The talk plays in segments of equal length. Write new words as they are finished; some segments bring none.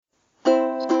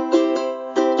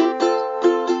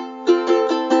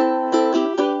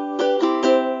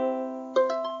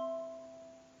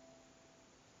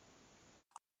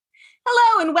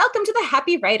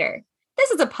Happy Writer.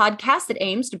 This is a podcast that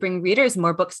aims to bring readers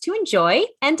more books to enjoy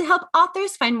and to help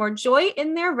authors find more joy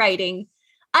in their writing.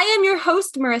 I am your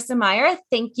host, Marissa Meyer.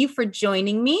 Thank you for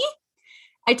joining me.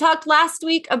 I talked last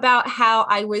week about how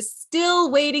I was still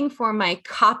waiting for my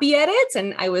copy edits,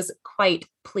 and I was quite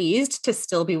pleased to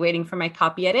still be waiting for my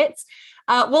copy edits.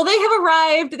 Well, they have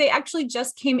arrived. They actually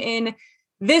just came in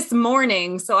this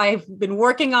morning, so I've been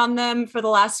working on them for the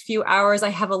last few hours. I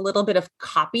have a little bit of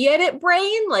copy edit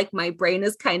brain, like my brain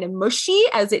is kind of mushy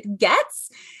as it gets.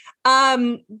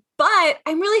 But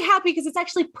I'm really happy because it's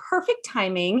actually perfect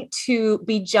timing to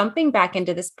be jumping back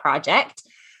into this project.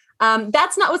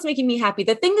 That's not what's making me happy.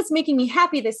 The thing that's making me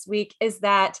happy this week is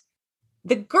that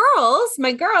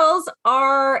my girls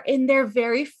are in their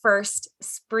very first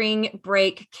spring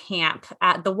break camp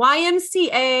at the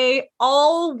YMCA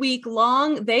all week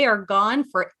long. They are gone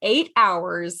for 8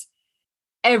 hours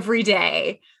every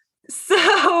day.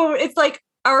 So it's like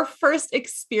our first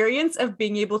experience of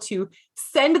being able to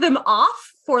send them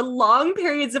off for long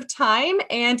periods of time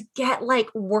and get like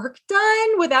work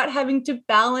done without having to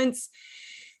balance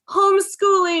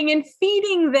homeschooling and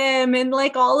feeding them and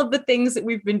like all of the things that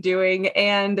we've been doing.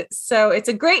 And so it's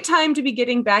a great time to be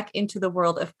getting back into the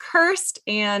world of Cursed.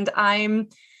 And I'm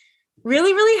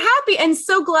really, really happy and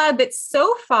so glad that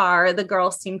so far the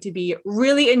girls seem to be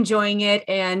really enjoying it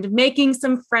and making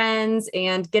some friends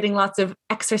and getting lots of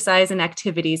exercise and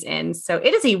activities in. So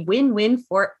it is a win-win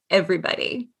for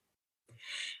everybody.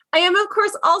 I am, of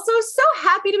course, also so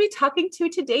happy to be talking to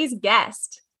today's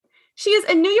guest. She is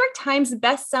a New York Times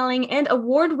bestselling and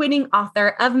award-winning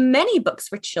author of many books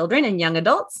for children and young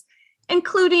adults,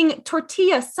 including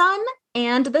Tortilla Sun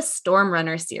and the Storm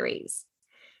Runner series.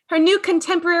 Her new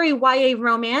contemporary YA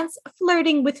romance,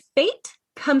 Flirting with Fate,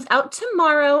 comes out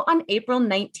tomorrow on April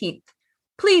 19th.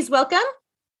 Please welcome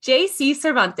J.C.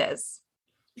 Cervantes.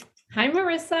 Hi,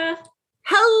 Marissa.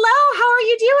 Hello, how are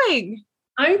you doing?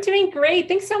 I'm doing great.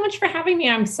 Thanks so much for having me.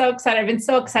 I'm so excited. I've been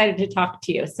so excited to talk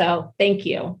to you. So thank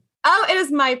you. Oh, it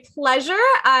is my pleasure.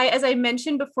 As I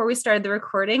mentioned before we started the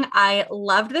recording, I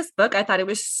loved this book. I thought it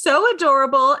was so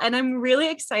adorable, and I'm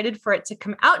really excited for it to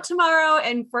come out tomorrow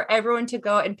and for everyone to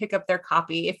go and pick up their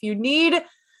copy. If you need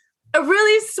a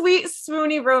really sweet,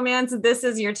 swoony romance, this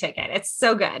is your ticket. It's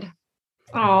so good.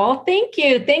 Oh, thank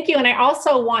you. Thank you. And I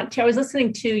also I was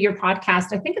listening to your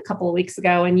podcast, I think a couple of weeks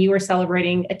ago, and you were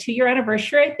celebrating a 2-year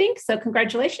anniversary, I think. So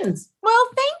congratulations. Well,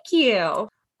 thank you. All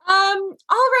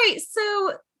right.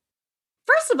 So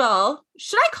first of all,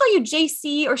 should I call you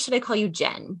JC or should I call you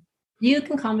Jen? You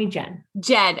can call me Jen.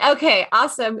 Jen. Okay,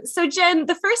 awesome. So Jen,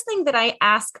 the first thing that I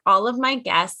ask all of my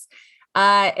guests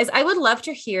is I would love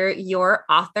to hear your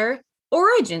author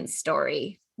origin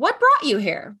story. What brought you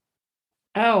here?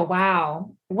 Oh,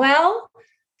 wow. Well,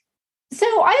 so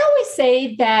I always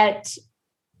say that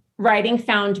writing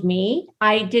found me.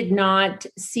 I did not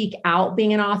seek out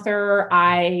being an author.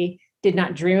 I did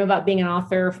not dream about being an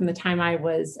author from the time I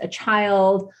was a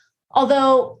child.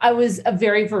 Although I was a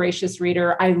very voracious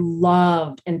reader, I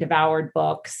loved and devoured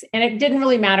books. And it didn't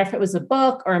really matter if it was a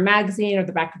book or a magazine or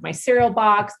the back of my cereal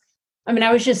box. I mean,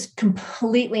 I was just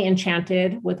completely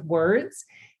enchanted with words.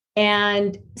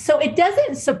 And so it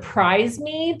doesn't surprise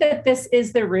me that this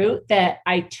is the route that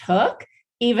I took,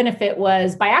 even if it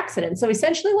was by accident. So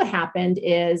essentially what happened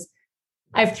is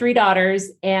I have 3 daughters,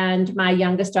 and my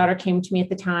youngest daughter came to me at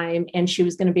the time, and she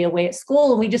was going to be away at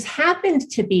school. And we just happened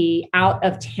to be out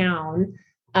of town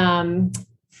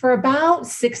for about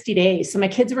 60 days. So my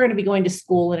kids were going to be going to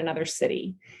school in another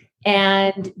city.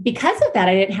 And because of that,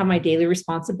 I didn't have my daily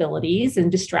responsibilities and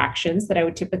distractions that I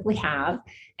would typically have.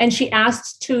 And she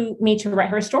asked me to write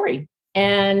her a story.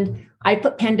 And I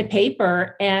put pen to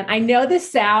paper, and I know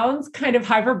this sounds kind of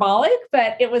hyperbolic,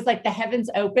 but it was like the heavens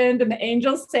opened and the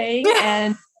angels sang.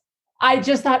 And I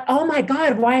just thought, oh my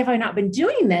God, why have I not been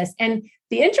doing this? And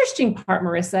the interesting part,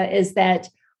 Marissa, is that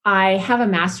I have a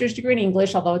master's degree in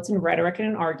English, although it's in rhetoric and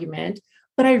an argument,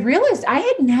 but I realized I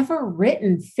had never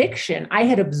written fiction. I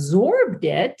had absorbed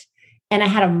it, and I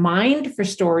had a mind for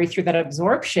story through that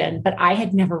absorption, but I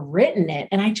had never written it.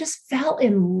 And I just fell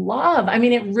in love. I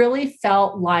mean, it really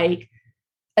felt like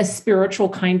a spiritual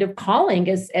kind of calling,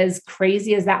 as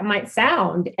crazy as that might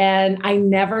sound. And I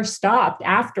never stopped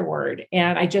afterward.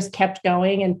 And I just kept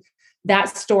going. And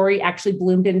that story actually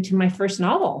bloomed into my first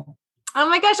novel. Oh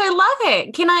my gosh, I love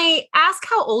it. Can I ask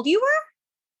how old you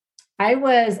were? I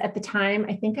was, at the time,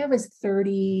 I think I was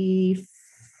 35-ish.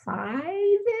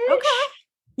 Okay.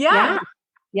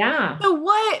 Yeah. So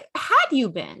what had you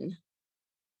been?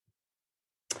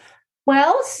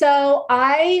 Well, so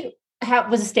I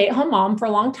was a stay-at-home mom for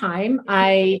a long time.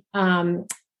 I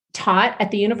taught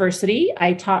at the university.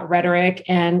 I taught rhetoric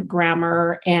and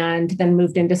grammar, and then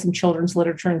moved into some children's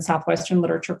literature and Southwestern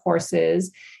literature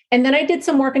courses. And then I did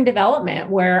some work in development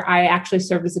where I actually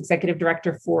served as executive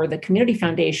director for the Community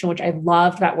Foundation, which I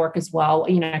loved that work as well.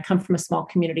 I come from a small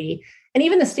community, and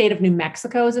even the state of New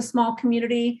Mexico is a small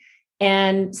community.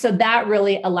 And so that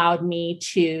really allowed me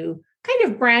to kind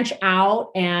of branch out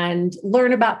and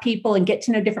learn about people and get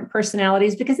to know different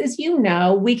personalities, because as you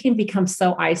know, we can become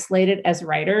so isolated as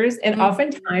writers. And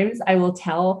oftentimes I will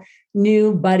tell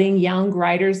new budding young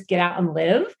writers, get out and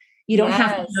live. You don't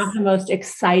have to have the most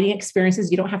exciting experiences.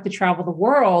 You don't have to travel the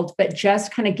world, but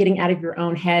just kind of getting out of your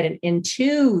own head and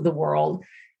into the world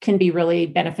can be really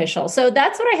beneficial. So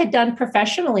that's what I had done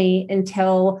professionally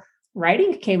until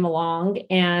writing came along.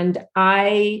 And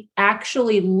I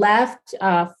actually left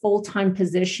a full-time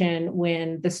position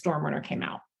when The Stormrunner came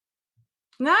out.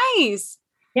 Nice.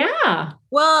 Yeah.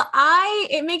 Well,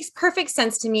 it makes perfect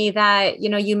sense to me that,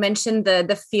 you mentioned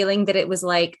the feeling that it was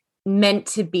like meant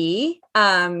to be.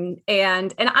 And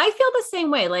I feel the same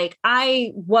way. Like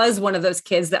I was one of those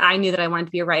kids that I knew that I wanted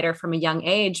to be a writer from a young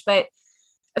age, but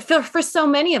I feel for so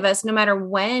many of us, no matter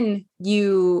when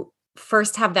you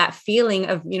first have that feeling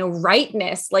of,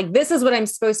 rightness, like this is what I'm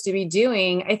supposed to be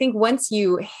doing. I think once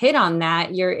you hit on that,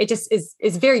 it just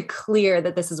is very clear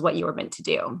that this is what you were meant to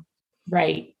do.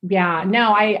 Right. Yeah.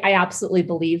 No, I absolutely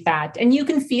believe that. And you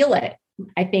can feel it,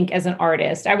 I think, as an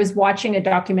artist. I was watching a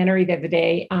documentary the other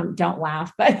day. Don't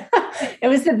laugh, but it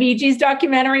was the Bee Gees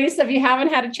documentary. So if you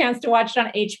haven't had a chance to watch it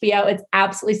on HBO, it's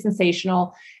absolutely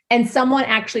sensational. And someone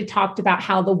actually talked about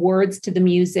how the words to the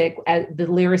music, the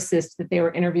lyricist that they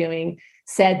were interviewing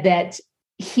said that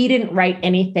he didn't write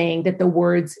anything, that the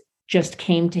words just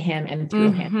came to him and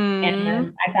through him.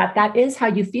 And I thought that is how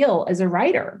you feel as a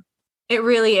writer. It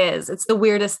really is. It's the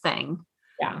weirdest thing.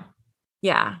 Yeah.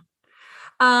 Yeah.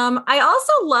 I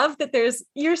also love that there's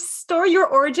your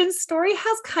origin story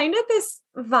has kind of this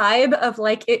vibe of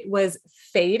like it was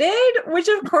fated, which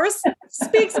of course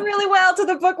speaks really well to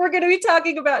the book we're going to be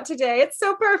talking about today. It's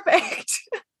so perfect.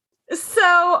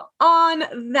 So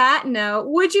on that note,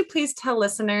 would you please tell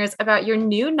listeners about your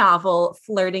new novel,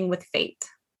 Flirting with Fate?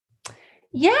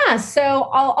 Yeah, so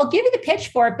I'll give you the pitch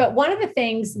for it. But one of the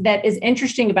things that is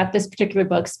interesting about this particular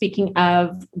book, speaking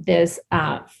of this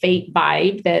fate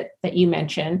vibe that you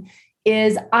mentioned,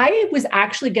 is I was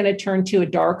actually going to turn to a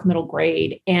dark middle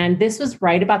grade. And this was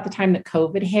right about the time that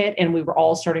COVID hit and we were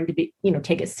all starting to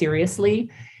take it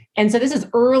seriously. And so this is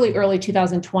early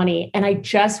 2020. And I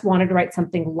just wanted to write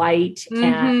something light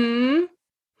and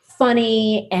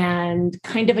funny and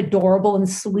kind of adorable and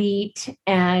sweet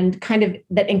and kind of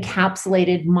that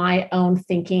encapsulated my own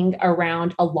thinking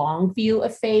around a long view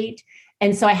of fate.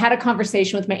 And so I had a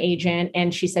conversation with my agent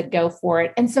and she said, go for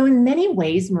it. And so in many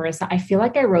ways, Marissa, I feel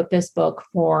like I wrote this book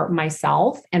for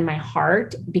myself and my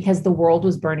heart because the world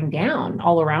was burning down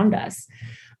all around us.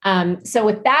 So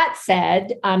with that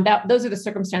said, those are the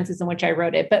circumstances in which I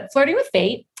wrote it. But Flirting with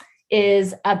Fate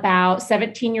is about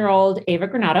 17-year-old Ava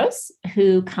Granados,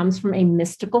 who comes from a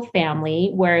mystical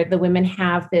family where the women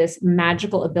have this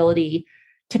magical ability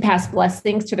to pass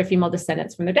blessings to their female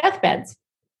descendants from their deathbeds.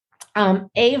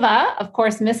 Ava, of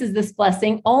course, misses this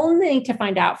blessing only to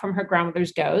find out from her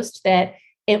grandmother's ghost that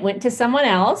it went to someone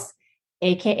else,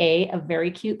 AKA a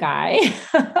very cute guy.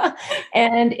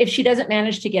 And if she doesn't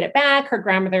manage to get it back, her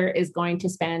grandmother is going to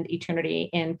spend eternity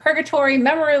in purgatory,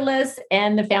 memoryless,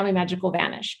 and the family magic will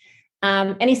vanish.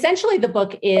 And essentially the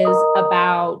book is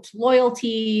about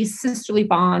loyalty, sisterly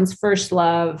bonds, first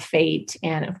love, fate,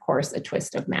 and of course, a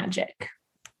twist of magic.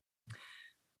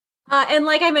 And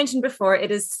like I mentioned before,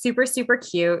 it is super, super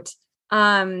cute.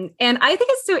 And I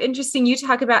think it's so interesting. You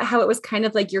talk about how it was kind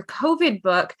of like your COVID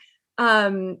book.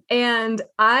 And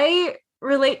I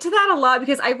relate to that a lot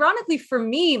because ironically for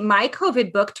me, my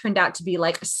COVID book turned out to be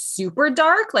like super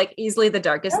dark, like easily the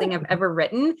darkest thing I've ever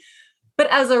written.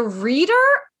 But as a reader,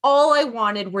 all I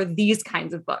wanted were these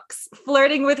kinds of books,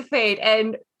 Flirting with Fate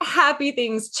and happy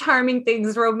things, charming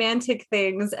things, romantic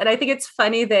things. And I think it's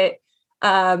funny that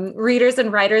readers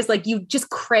and writers, like you just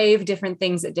crave different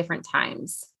things at different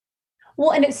times.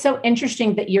 Well, and it's so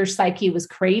interesting that your psyche was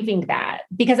craving that,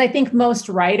 because I think most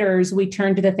writers, we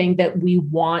turn to the thing that we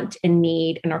want and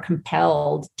need and are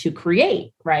compelled to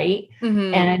create, right?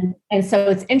 Mm-hmm. And so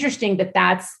it's interesting that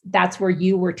that's where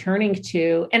you were turning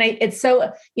to. And it's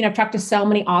so, I've talked to so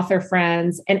many author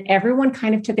friends and everyone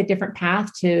kind of took a different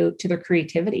path to their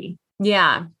creativity.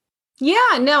 Yeah.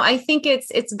 Yeah, no, I think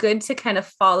it's good to kind of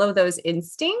follow those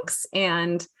instincts.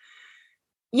 And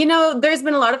there's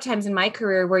been a lot of times in my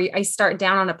career where I start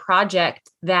down on a project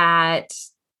that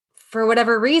for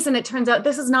whatever reason, it turns out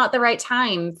this is not the right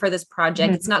time for this project.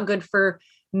 Mm-hmm. It's not good for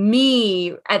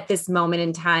me at this moment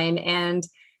in time. And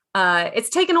it's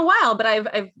taken a while, but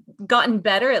I've gotten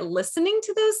better at listening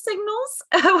to those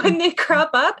signals when they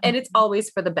crop up, and it's always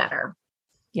for the better.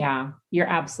 Yeah, you're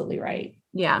absolutely right.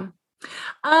 Yeah.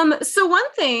 So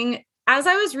one thing, as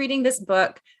I was reading this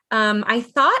book, I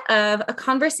thought of a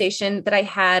conversation that I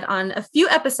had on a few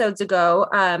episodes ago.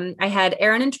 I had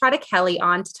Erin and Trada Kelly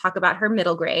on to talk about her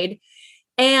middle grade.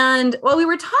 And while we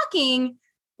were talking,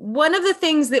 one of the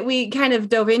things that we kind of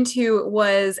dove into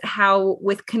was how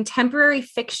with contemporary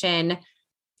fiction,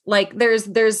 like there's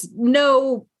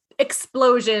no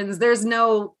explosions, there's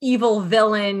no evil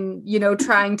villain,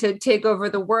 trying to take over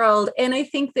the world. And I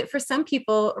think that for some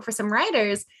people, for some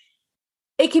writers,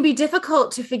 it can be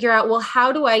difficult to figure out, well,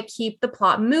 how do I keep the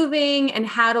plot moving, and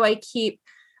how do I keep,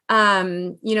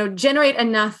 generate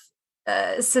enough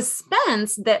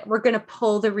suspense that we're going to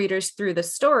pull the readers through the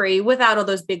story without all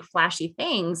those big flashy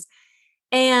things.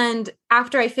 And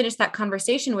after I finished that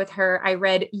conversation with her, I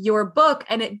read your book,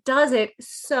 and it does it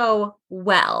so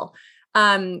well.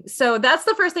 So that's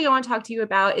the first thing I want to talk to you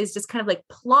about, is just kind of like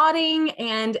plotting,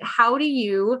 and how do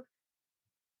you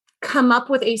come up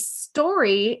with a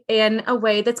story in a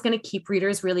way that's going to keep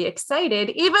readers really excited,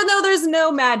 even though there's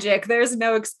no magic, there's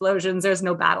no explosions, there's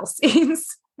no battle scenes.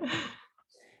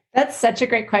 That's such a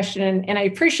great question. And I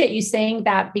appreciate you saying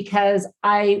that, because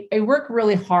I work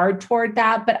really hard toward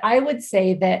that. But I would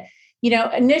say that,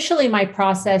 initially my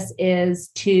process is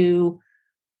to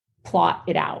plot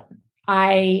it out.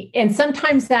 And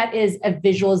sometimes that is a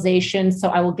visualization. So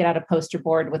I will get out a poster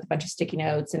board with a bunch of sticky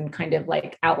notes and kind of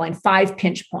like outline 5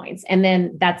 pinch points. And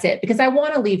then that's it, because I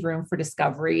want to leave room for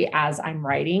discovery as I'm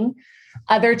writing.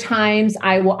 Other times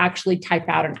I will actually type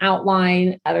out an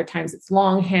outline. Other times it's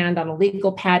longhand on a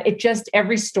legal pad.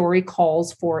 Every story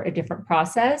calls for a different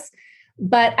process.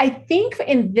 But I think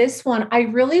in this one, I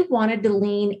really wanted to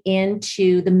lean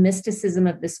into the mysticism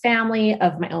of this family,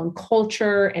 of my own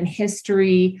culture and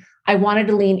history. I wanted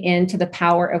to lean into the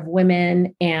power of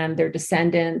women and their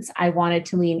descendants. I wanted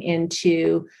to lean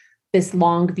into this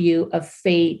long view of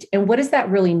fate. And what does that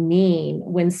really mean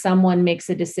when someone makes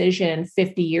a decision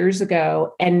 50 years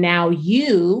ago, and now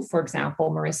you, for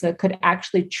example, Marissa, could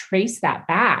actually trace that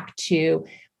back to,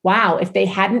 wow, if they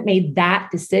hadn't made that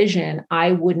decision,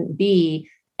 I wouldn't be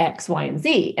X, Y, and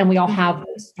Z. And we all have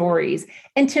those stories.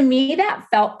 And to me, that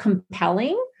felt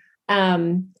compelling.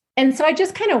 And so I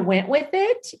just kind of went with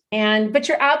it. But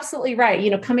you're absolutely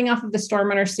right. Coming off of the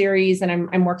Stormrunner series, and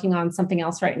I'm working on something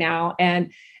else right now.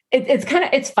 And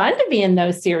it's fun to be in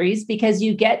those series, because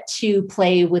you get to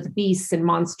play with beasts and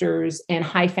monsters and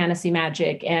high fantasy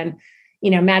magic and,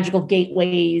 magical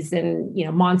gateways and,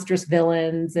 monstrous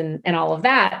villains and all of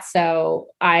that. So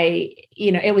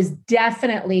it was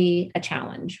definitely a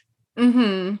challenge.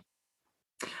 Mm-hmm.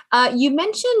 You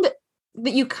mentioned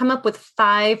that you come up with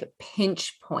 5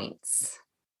 pinch points.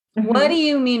 Mm-hmm. What do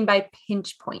you mean by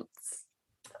pinch points?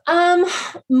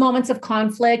 Moments of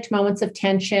conflict, moments of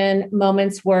tension,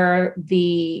 moments where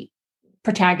the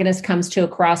protagonist comes to a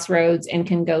crossroads and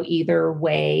can go either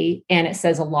way. And it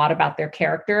says a lot about their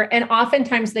character. And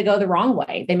oftentimes they go the wrong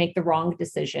way. They make the wrong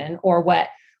decision, or what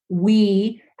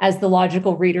we as the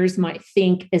logical readers might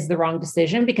think is the wrong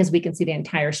decision, because we can see the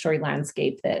entire story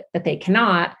landscape that they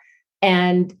cannot.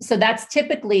 And so that's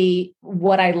typically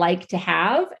what I like to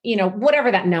have,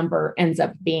 whatever that number ends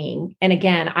up being. And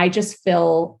again, I just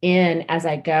fill in as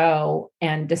I go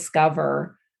and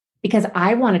discover, because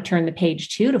I want to turn the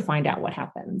page too, to find out what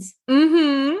happens.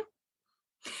 Mm-hmm.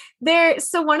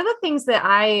 So one of the things that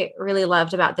I really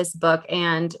loved about this book,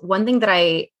 and one thing that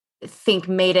I think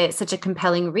made it such a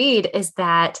compelling read, is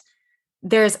that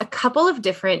there's a couple of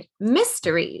different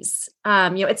mysteries.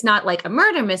 It's not like a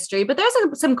murder mystery, but there's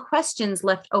some questions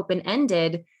left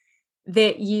open-ended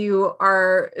that you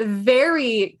are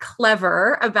very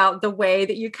clever about, the way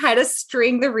that you kind of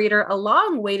string the reader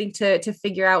along, waiting to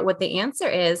figure out what the answer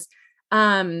is,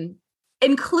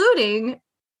 including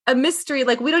a mystery.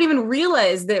 Like, we don't even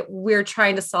realize that we're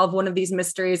trying to solve one of these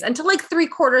mysteries until like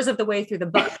 3/4 of the way through the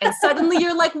book. And suddenly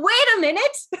you're like, wait a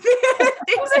minute,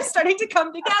 things are starting to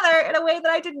come together in a way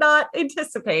that I did not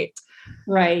anticipate.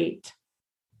 Right.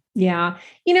 Yeah.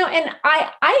 And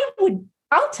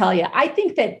I'll tell you, I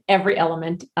think that every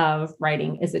element of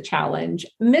writing is a challenge.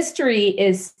 Mystery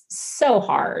is so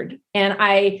hard. And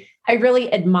I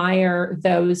really admire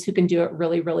those who can do it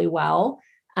really, really well.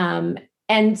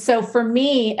 And so for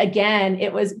me, again,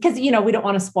 it was because, we don't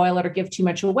want to spoil it or give too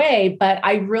much away, but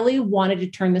I really wanted to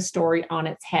turn the story on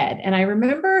its head. And I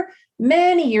remember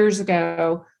many years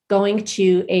ago going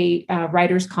to a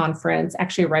writer's conference,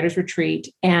 actually a writer's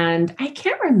retreat. And I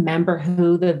can't remember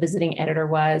who the visiting editor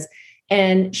was.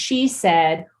 And she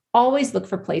said, always look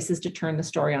for places to turn the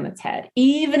story on its head.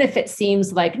 Even if it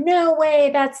seems like, no way,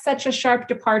 that's such a sharp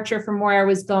departure from where I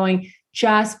was going,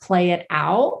 just play it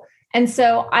out. And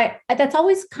so that's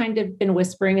always kind of been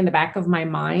whispering in the back of my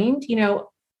mind,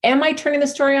 am I turning the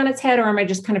story on its head, or am I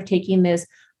just kind of taking this,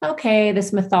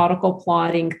 this methodical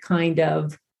plotting kind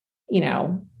of,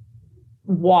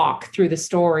 walk through the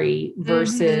story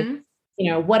versus,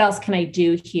 what else can I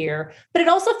do here? But it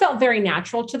also felt very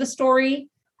natural to the story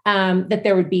that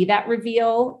there would be that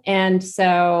reveal. And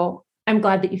so I'm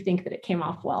glad that you think that it came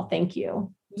off well. Thank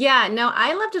you. Yeah, no,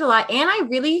 I loved it a lot. And I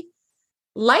really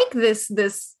like this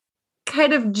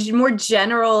kind of more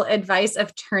general advice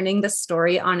of turning the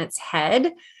story on its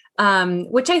head,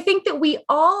 which I think that we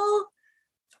all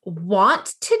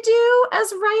want to do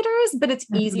as writers, but it's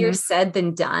easier said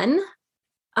than done.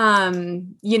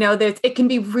 It can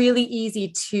be really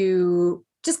easy to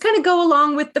just kind of go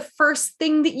along with the first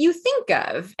thing that you think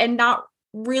of and not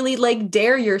really like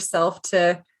dare yourself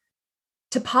to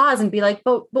pause and be like,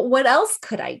 but what else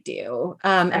could I do?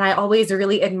 And I always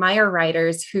really admire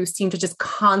writers who seem to just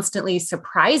constantly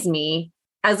surprise me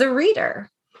as a reader.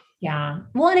 Yeah.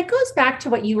 Well, and it goes back to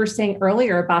what you were saying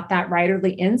earlier about that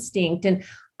writerly instinct. And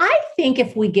I think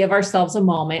if we give ourselves a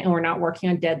moment and we're not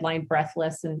working on deadline,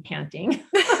 breathless and panting,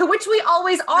 which we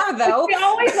always are, though. We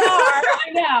always are. I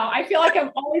know. I feel like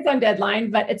I'm always on deadline,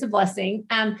 but it's a blessing.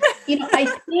 I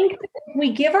think if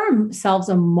we give ourselves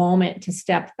a moment to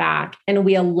step back and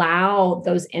we allow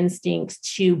those instincts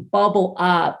to bubble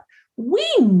up, we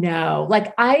know,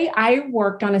 like I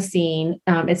worked on a scene.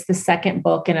 It's the second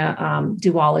book in a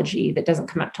duology that doesn't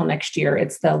come out till next year.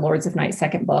 It's the Lords of Night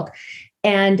second book.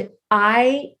 And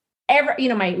my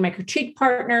critique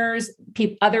partners,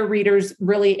 other readers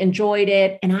really enjoyed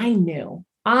it. And I knew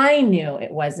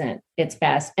it wasn't its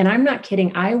best. And I'm not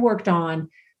kidding. I worked on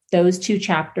those 2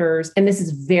 chapters. And this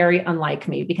is very unlike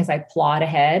me because I plot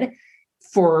ahead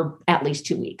for at least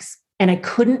 2 weeks. And I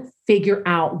couldn't figure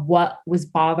out what was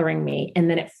bothering me. And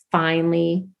then it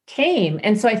finally came.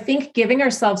 And so I think giving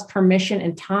ourselves permission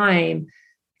and time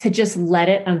to just let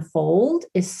it unfold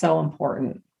is so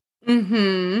important.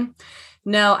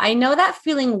 No, I know that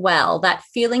feeling well, that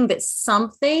feeling that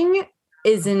something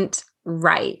isn't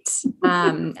right.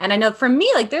 And I know for me,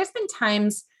 like there's been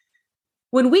times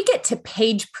when we get to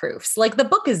page proofs, like the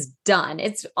book is done,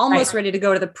 it's almost ready to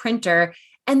go to the printer.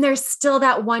 And there's still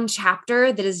that one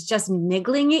chapter that is just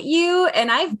niggling at you.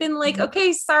 And I've been like,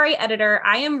 okay, sorry, editor,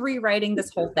 I am rewriting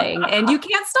this whole thing and you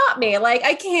can't stop me. Like,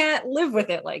 I can't live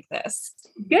with it like this.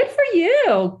 Good for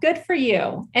you. Good for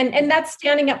you. And that's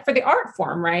standing up for the art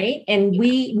form, right? And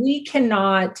we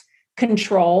cannot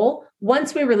control,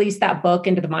 once we release that book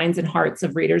into the minds and hearts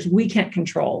of readers, we can't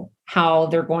control how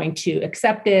they're going to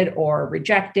accept it or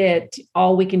reject it.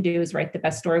 All we can do is write the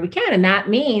best story we can. And that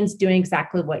means doing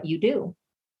exactly what you do.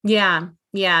 Yeah.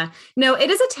 Yeah. No, it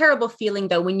is a terrible feeling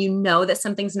though, when you know that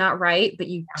something's not right, but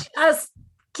you just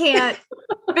can't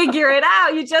figure it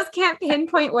out. You just can't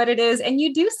pinpoint what it is. And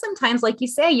you do sometimes, like you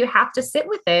say, you have to sit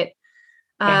with it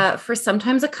for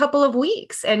sometimes a couple of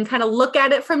weeks and kind of look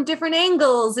at it from different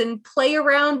angles and play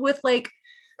around with like,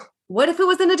 what if it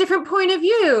was in a different point of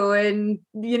view? And,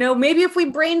 maybe if we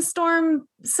brainstorm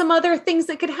some other things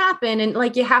that could happen, and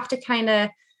like, you have to kind of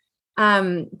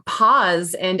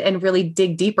pause and really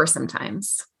dig deeper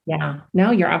sometimes. Yeah,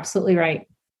 no, you're absolutely right.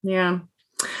 Yeah.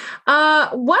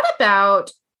 What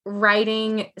about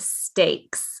writing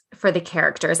stakes for the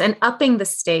characters and upping the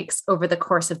stakes over the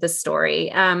course of the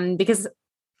story? Because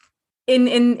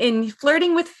in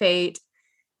Flirting with Fate,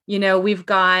 we've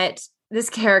got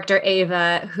this character,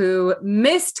 Ava, who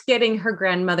missed getting her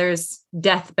grandmother's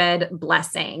deathbed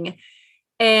blessing.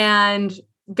 And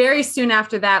very soon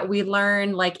after that, we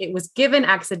learn like it was given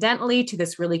accidentally to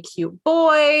this really cute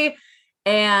boy,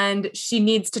 and she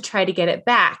needs to try to get it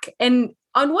back. And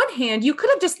on one hand, you could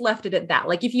have just left it at that.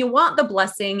 Like, if you want the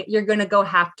blessing, you're going to go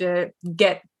have to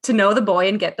get to know the boy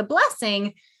and get the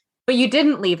blessing. But you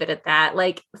didn't leave it at that.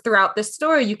 Like, throughout the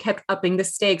story, you kept upping the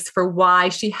stakes for why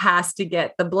she has to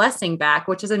get the blessing back,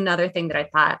 which is another thing that I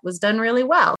thought was done really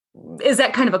well. Is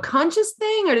that kind of a conscious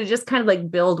thing, or to just kind of like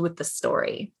build with the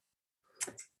story?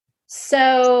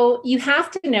 So you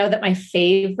have to know that my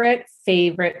favorite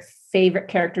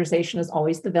characterization is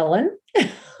always the villain.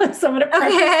 So I'm going to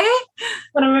preface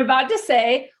what I'm about to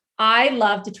say. I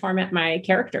love to torment my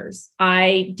characters.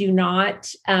 I do not,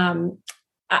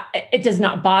 it does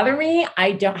not bother me.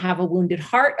 I don't have a wounded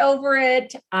heart over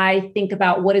it. I think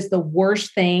about what is the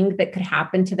worst thing that could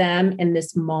happen to them in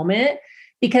this moment.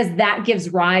 because that gives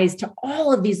rise to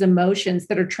all of these emotions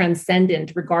that are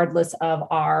transcendent regardless of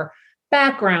our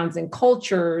backgrounds and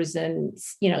cultures and,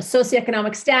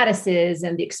 socioeconomic statuses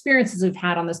and the experiences we've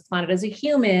had on this planet as a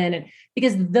human. And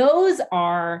because those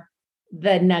are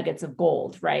the nuggets of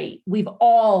gold, right? We've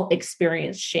all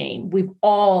experienced shame. We've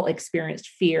all experienced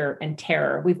fear and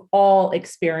terror. We've all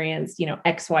experienced,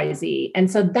 XYZ.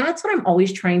 And so that's what I'm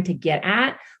always trying to get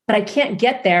at, but I can't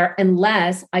get there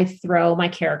unless I throw my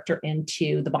character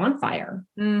into the bonfire.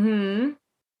 Mm-hmm.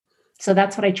 So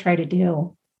that's what I try to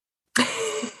do.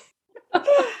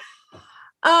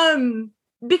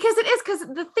 Because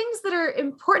the things that are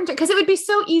important, because it would be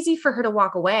so easy for her to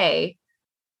walk away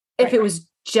if it was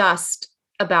just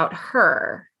about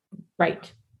her.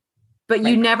 Right. But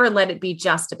you never let it be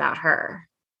just about her.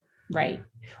 Right.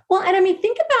 Well, and I mean,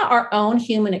 think about our own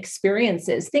human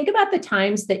experiences. Think about the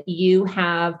times that you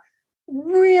have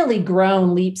really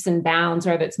grown leaps and bounds,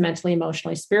 whether it's mentally,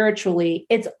 emotionally, spiritually.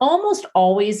 It's almost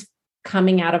always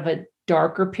coming out of a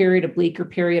darker period, a bleaker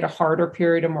period, a harder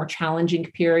period, a more challenging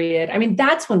period. I mean,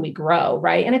 that's when we grow,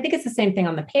 right? And I think it's the same thing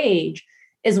on the page,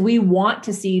 is we want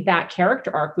to see that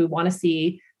character arc. We want to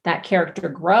see that character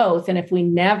growth. And if we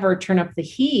never turn up the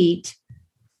heat,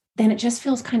 then it just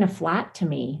feels kind of flat to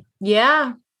me.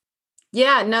 Yeah.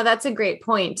 Yeah, no, that's a great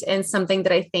point. And something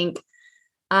that I think,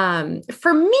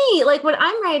 for me, like when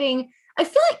I'm writing, I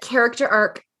feel like character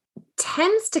arc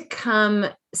tends to come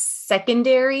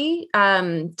secondary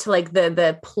to like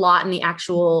the plot and the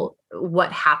actual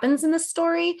what happens in the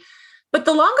story. But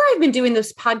the longer I've been doing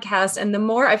this podcast and the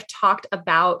more I've talked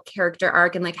about character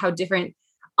arc and like how different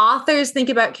authors think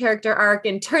about character arc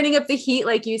and turning up the heat,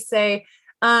 like you say,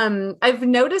 I've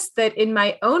noticed that in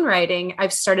my own writing,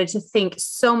 I've started to think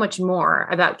so much more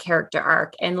about character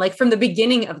arc and like from the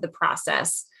beginning of the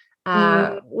process.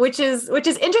 Which is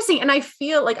interesting. And I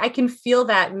feel like I can feel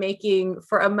that making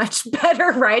for a much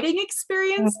better writing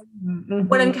experience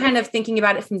when I'm kind of thinking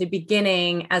about it from the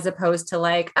beginning, as opposed to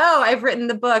like, oh, I've written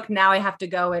the book. Now I have to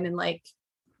go in and like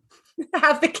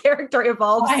have the character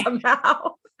evolve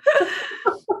somehow.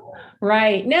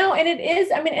 Right. No, and it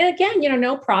is, I mean, and again,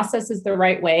 no process is the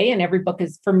right way. And every book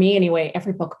is, for me anyway,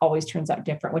 every book always turns out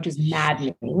different, which is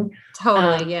maddening.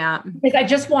 Totally. Yeah. Because I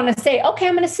just want to say, okay,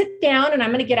 I'm going to sit down and I'm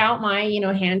going to get out my,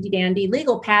 handy dandy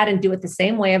legal pad and do it the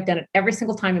same way I've done it every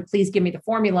single time. And please give me the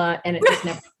formula. And it just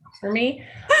never works for me.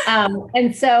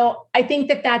 And so I think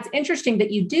that that's interesting that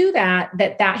you do that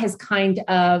has kind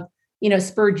of,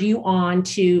 spurred you on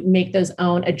to make those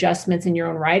own adjustments in your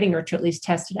own writing, or to at least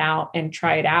test it out and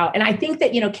try it out. And I think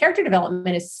that, character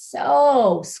development is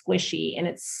so squishy and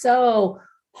it's so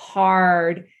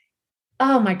hard.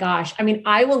 Oh my gosh. I mean,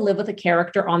 I will live with a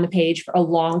character on the page for a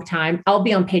long time. I'll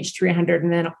be on page 300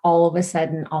 and then all of a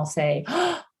sudden I'll say,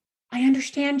 oh, I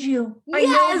understand you.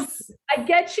 Yes. I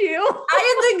get you.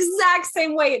 I am the exact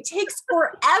same way. It takes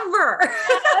forever.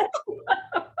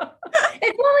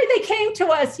 If only they came to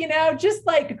us, just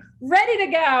like ready to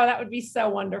go. That would be so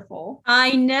wonderful.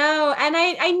 I know. And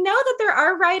I know that there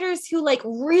are writers who like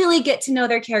really get to know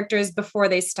their characters before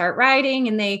they start writing,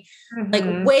 and they like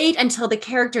wait until the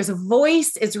character's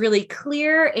voice is really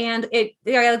clear, and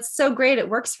it's so great. It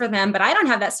works for them, but I don't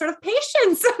have that sort of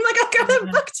patience. I'm like, I've got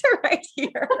a book to write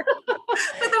here. But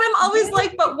then I'm always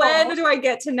like, but when do I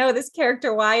get to know this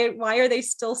character? Why are they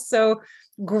still so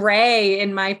gray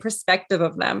in my perspective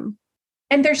of them?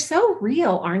 And they're so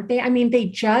real, aren't they? I mean,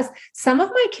 some of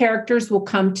my characters will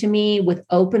come to me with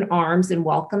open arms and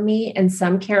welcome me. And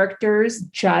some characters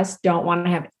just don't want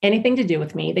to have anything to do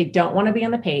with me. They don't want to be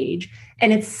on the page.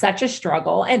 And it's such a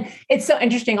struggle. And it's so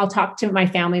interesting. I'll talk to my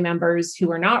family members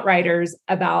who are not writers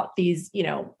about these,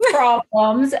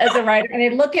 problems as a writer. And they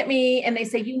look at me and they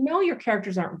say, your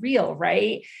characters aren't real,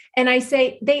 right? And I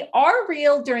say, they are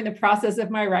real during the process of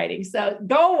my writing. So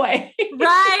go away.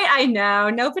 Right. I know.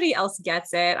 Nobody else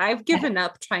gets it. I've given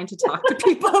up trying to talk to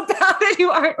people about it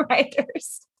who aren't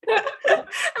writers. I'm going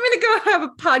to go have a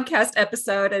podcast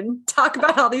episode and talk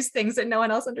about all these things that no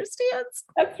one else understands.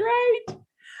 That's right.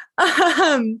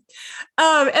 And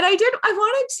I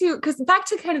wanted to, because back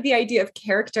to kind of the idea of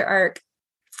character arc.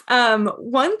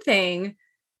 One thing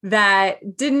that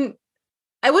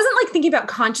I wasn't like thinking about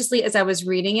consciously as I was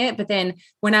reading it, but then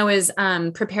when I was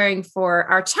preparing for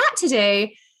our chat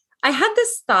today, I had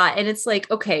this thought, and it's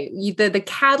like, okay, the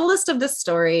catalyst of the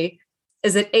story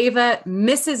is that Ava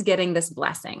misses getting this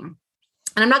blessing.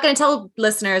 And I'm not going to tell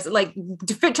listeners, like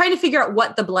trying to figure out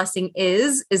what the blessing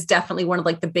is definitely one of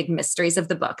like the big mysteries of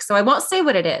the book. So I won't say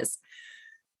what it is.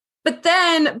 But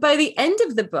then by the end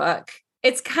of the book,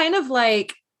 it's kind of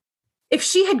like if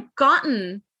she had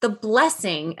gotten the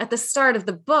blessing at the start of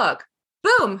the book,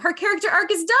 boom, her character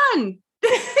arc is done.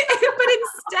 but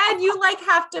instead you like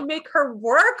have to make her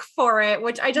work for it,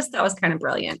 which I just thought was kind of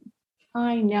brilliant.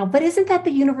 I know, but isn't that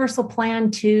the universal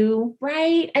plan too?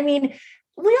 Right? I mean,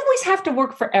 we always have to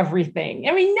work for everything.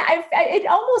 I mean, it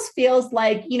almost feels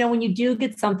like, when you do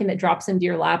get something that drops into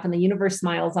your lap and the universe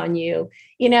smiles on you,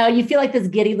 you feel like this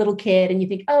giddy little kid and you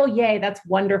think, oh, yay, that's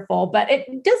wonderful. But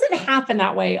it doesn't happen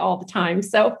that way all the time.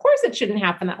 So of course it shouldn't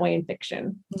happen that way in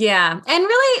fiction. Yeah. And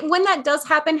really, when that does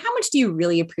happen, how much do you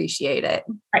really appreciate it?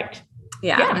 Right.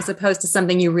 Yeah. As opposed to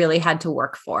something you really had to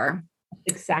work for.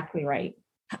 Exactly right.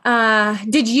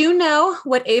 Did you know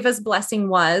what Ava's blessing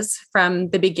was from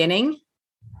the beginning?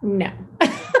 No.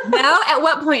 No? At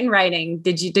what point in writing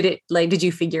did you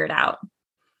figure it out?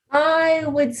 I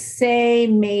would say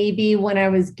maybe when I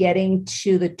was getting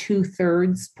to the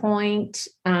 2/3 point.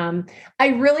 I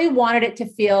really wanted it to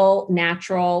feel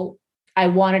natural. I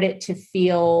wanted it to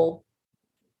feel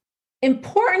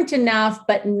important enough,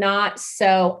 but not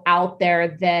so out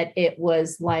there that it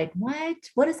was like,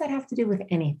 what does that have to do with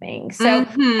anything? So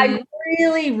I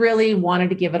really, really wanted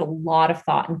to give it a lot of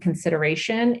thought and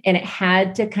consideration. And it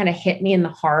had to kind of hit me in the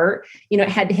heart. It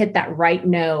had to hit that right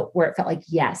note where it felt like,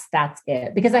 yes, that's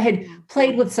it. Because I had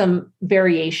played with some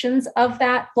variations of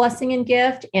that blessing and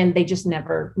gift, and they just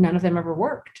none of them ever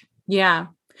worked. Yeah.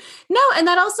 No. And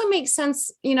that also makes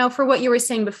sense, for what you were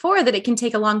saying before, that it can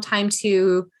take a long time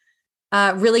to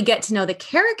really get to know the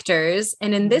characters.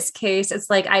 And in this case, it's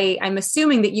like, I'm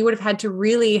assuming that you would have had to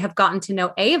really have gotten to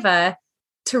know Ava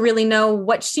to really know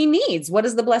what she needs. What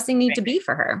does the blessing need to be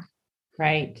for her?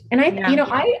 Right. And I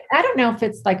don't know if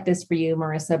it's like this for you,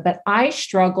 Marissa, but I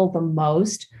struggle the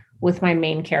most with my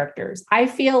main characters. I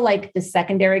feel like the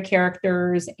secondary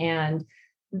characters, and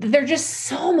they're just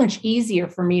so much easier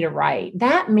for me to write.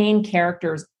 That main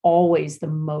character is always the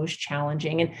most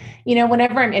challenging. And,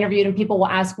 whenever I'm interviewed and people will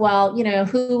ask, well,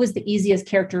 who was the easiest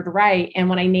character to write? And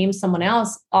when I name someone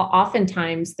else,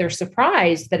 oftentimes they're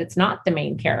surprised that it's not the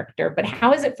main character. But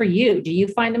how is it for you? Do you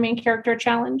find the main character a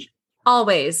challenge?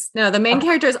 Always. No, the main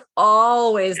character is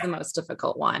always the most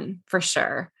difficult one, for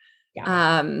sure.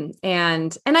 Yeah.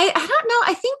 And I don't know.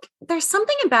 I think there's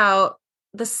something about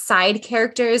the side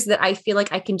characters that I feel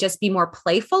like I can just be more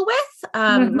playful with.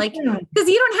 Like, because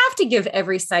you don't have to give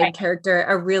every side character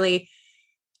a really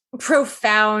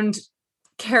profound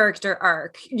character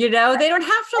arc. They don't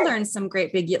have to learn some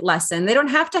great big lesson. They don't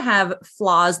have to have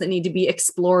flaws that need to be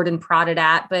explored and prodded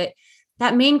at, but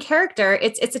that main character,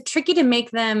 it's a tricky to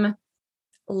make them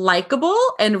likable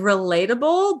and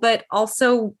relatable, but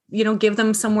also, give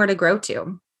them somewhere to grow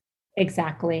to.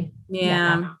 Exactly.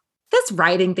 Yeah. This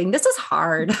writing thing, this is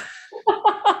hard.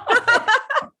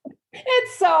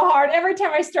 It's so hard. Every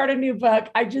time I start a new book,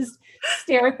 I just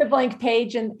stare at the blank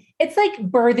page, and it's like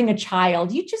birthing a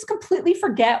child. You just completely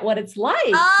forget what it's like.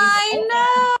 I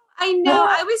know.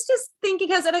 I was just thinking,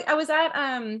 because I was at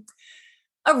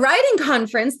a writing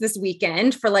conference this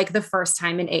weekend for like the first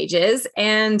time in ages.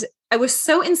 And I was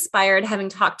so inspired, having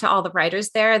talked to all the writers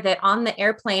there, that on the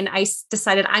airplane, I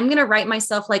decided I'm going to write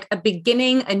myself like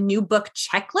a new book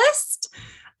checklist.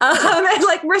 And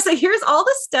like, Marissa, here's all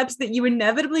the steps that you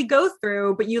inevitably go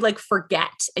through, but you like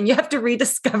forget, and you have to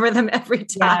rediscover them every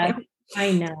time. Yeah,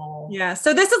 I know. Yeah.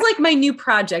 So this is like my new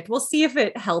project. We'll see if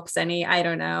it helps any. I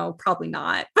don't know. Probably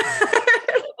not.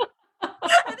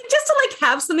 I think just to like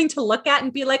have something to look at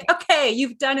and be like, okay,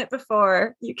 you've done it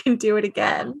before. You can do it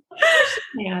again.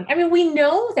 Man, I mean, we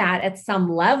know that at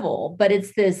some level, but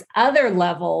it's this other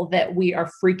level that we are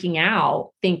freaking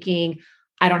out thinking,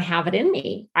 I don't have it in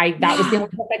me. That was the only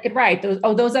book I could write.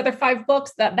 Those other 5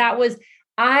 books,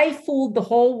 I fooled the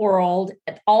whole world,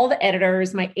 all the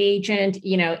editors, my agent,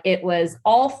 it was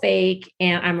all fake,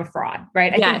 and I'm a fraud,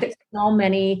 right? I think that so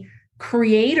many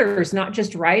creators, not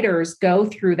just writers, go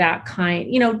through that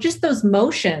kind, just those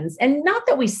motions. And not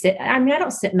that I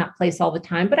don't sit in that place all the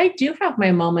time, but I do have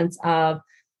my moments of,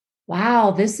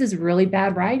 wow, this is really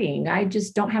bad writing. I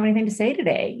just don't have anything to say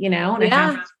today, and I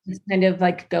have to just kind of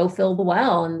like go fill the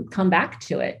well and come back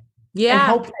to it.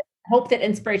 Yeah. And hope that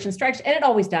inspiration strikes. And it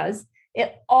always does.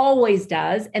 It always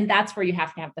does. And that's where you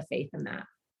have to have the faith in that.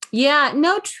 Yeah,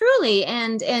 no, truly.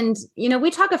 And, we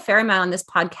talk a fair amount on this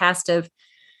podcast of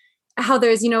how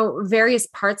there's, various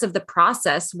parts of the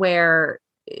process where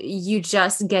you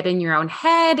just get in your own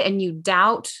head and you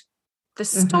doubt the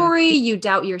story, you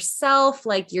doubt yourself,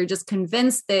 like you're just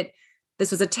convinced that this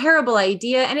was a terrible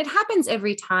idea. And it happens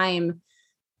every time.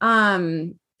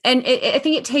 And I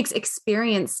think it takes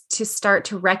experience to start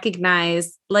to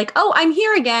recognize like, oh, I'm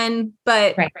here again,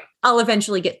 but I'll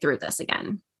eventually get through this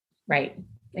again. Right.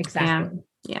 Exactly.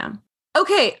 Yeah.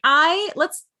 Okay.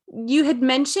 Let's you had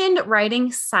mentioned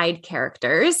writing side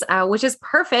characters, which is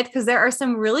perfect because there are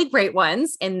some really great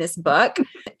ones in this book.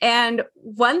 And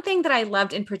one thing that I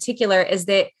loved in particular is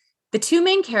that the two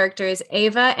main characters,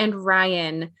 Ava and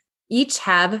Ryan, each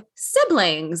have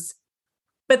siblings,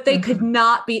 but they could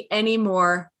not be any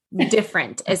more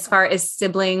different as far as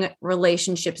sibling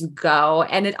relationships go.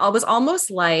 And it was almost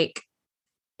like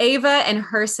Ava and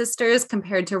her sisters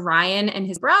compared to Ryan and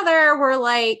his brother were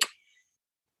like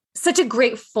such a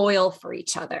great foil for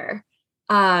each other.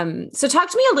 So talk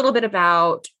to me a little bit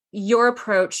about your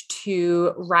approach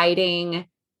to writing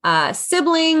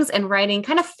siblings and writing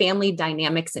kind of family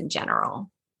dynamics in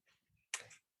general.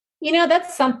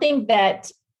 That's something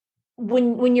that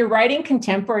when you're writing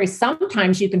contemporary,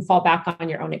 sometimes you can fall back on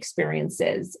your own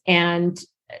experiences. And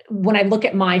when I look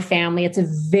at my family, it's a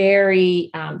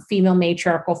very female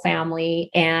matriarchal family.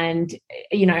 And,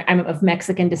 I'm of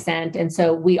Mexican descent. And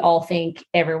so we all think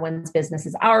everyone's business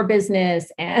is our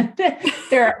business. And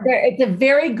it's a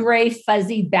very gray,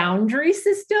 fuzzy boundary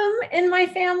system in my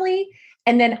family.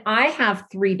 And then I have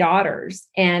 3 daughters,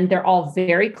 and they're all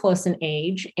very close in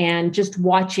age, and just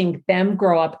watching them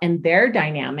grow up and their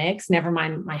dynamics, never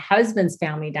mind my husband's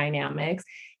family dynamics.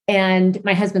 And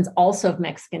my husband's also of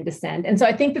Mexican descent. And so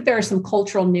I think that there are some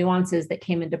cultural nuances that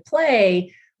came into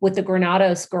play with the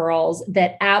Granados girls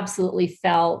that absolutely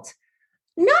felt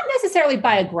not necessarily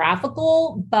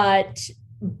biographical, but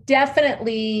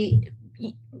definitely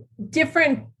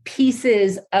different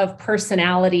pieces of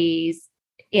personalities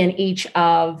in each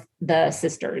of the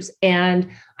sisters.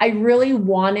 And I really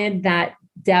wanted that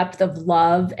depth of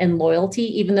love and loyalty,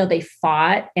 even though they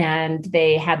fought and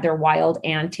they had their wild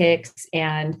antics.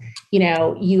 And,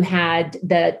 you had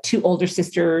the 2 older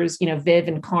sisters, Viv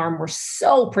and Carm, were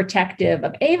so protective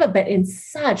of Ava, but in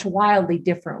such wildly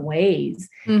different ways.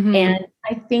 Mm-hmm. And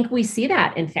I think we see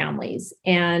that in families.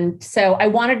 And so I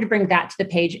wanted to bring that to the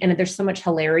page. And there's so much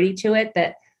hilarity to it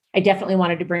that I definitely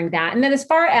wanted to bring that. And then as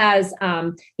far as,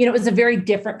 it was a very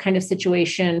different kind of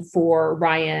situation for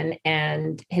Ryan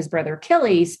and his brother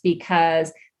Achilles,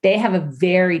 because they have a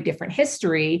very different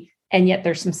history, and yet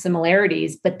there's some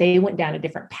similarities, but they went down a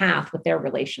different path with their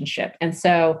relationship. And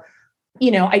so,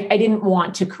 I didn't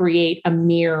want to create a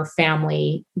mere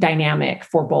family dynamic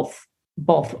for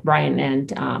both Ryan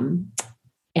and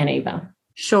Ava.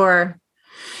 Sure.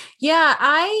 Yeah.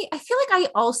 I feel like I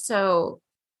also,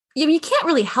 you can't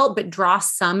really help but draw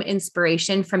some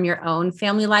inspiration from your own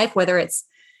family life, whether it's,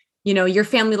 your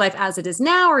family life as it is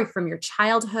now or from your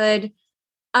childhood.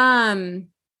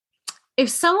 If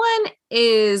someone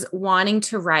is wanting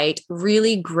to write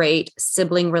really great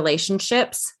sibling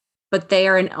relationships, but they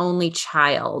are an only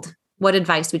child, what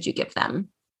advice would you give them?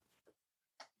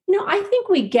 I think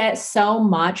we get so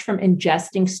much from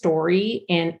ingesting story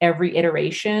in every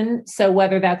iteration. So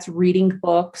whether that's reading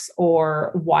books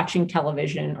or watching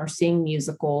television or seeing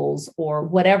musicals or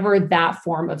whatever that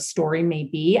form of story may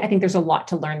be, I think there's a lot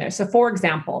to learn there. So for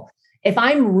example, if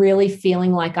I'm really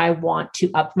feeling like I want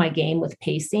to up my game with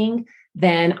pacing,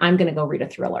 then I'm going to go read a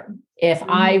thriller. If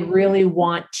I really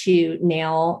want to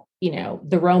nail,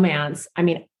 the romance, I'm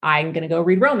going to go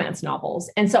read romance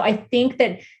novels. And so I think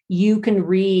that you can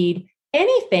read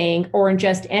anything or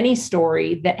ingest any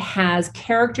story that has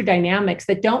character dynamics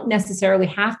that don't necessarily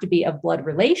have to be a blood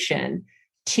relation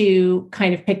to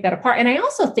kind of pick that apart. And I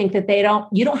also think that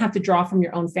you don't have to draw from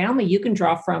your own family. You can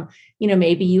draw from,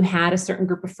 maybe you had a certain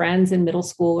group of friends in middle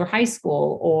school or high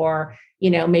school, or,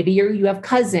 maybe you have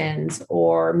cousins,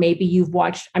 or maybe you've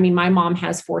watched, my mom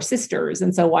has 4 sisters.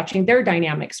 And so watching their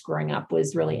dynamics growing up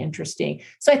was really interesting.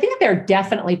 So I think that there are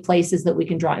definitely places that we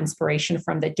can draw inspiration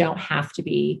from that don't have to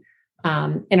be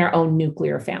in our own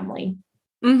nuclear family.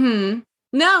 Mm-hmm.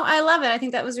 No, I love it. I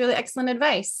think that was really excellent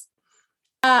advice.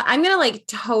 I'm going to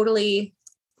totally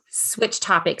switch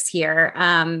topics here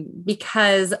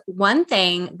because one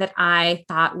thing that I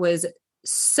thought was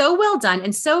so well done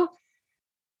and so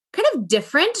kind of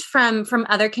different from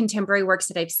other contemporary works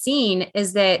that I've seen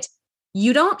is that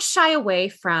you don't shy away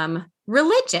from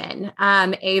religion.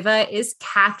 Ava is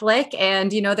Catholic,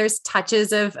 and, there's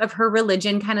touches of her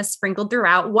religion kind of sprinkled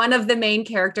throughout. One of the main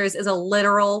characters is a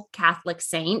literal Catholic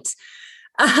saint.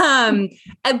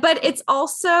 But it's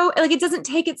also it doesn't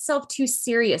take itself too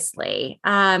seriously.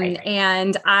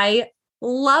 And I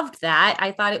loved that.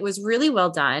 I thought it was really well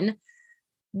done.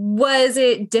 Was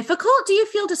it difficult, do you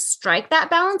feel, to strike that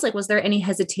balance? Was there any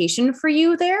hesitation for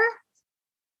you there?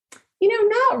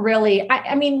 Not really.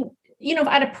 I mean,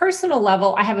 at a personal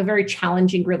level, I have a very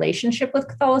challenging relationship with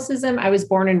Catholicism. I was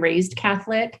born and raised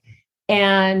Catholic,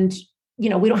 and, we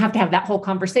don't have to have that whole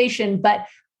conversation, but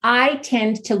I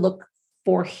tend to look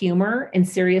for humor in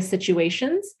serious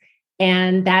situations.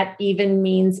 And that even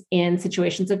means in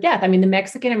situations of death. I mean, the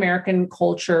Mexican American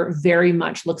culture very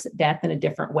much looks at death in a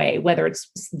different way, whether it's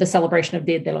the celebration of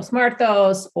Dia de los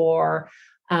Muertos or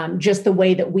just the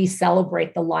way that we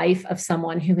celebrate the life of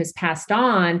someone who has passed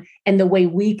on, and the way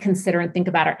we consider and think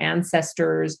about our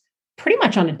ancestors pretty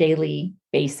much on a daily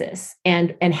basis,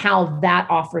 and how that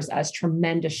offers us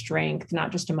tremendous strength,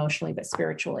 not just emotionally, but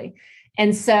spiritually.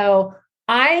 And so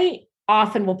I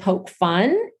often will poke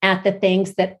fun at the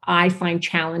things that I find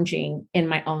challenging in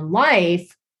my own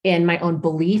life, in my own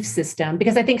belief system,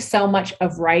 because I think so much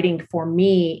of writing for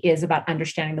me is about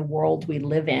understanding the world we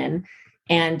live in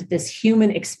and this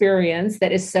human experience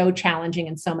that is so challenging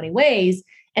in so many ways.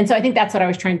 And so I think that's what I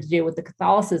was trying to do with the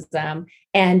Catholicism,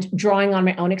 and drawing on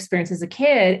my own experience as a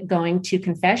kid, going to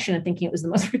confession and thinking it was the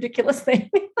most ridiculous thing.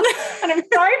 And I'm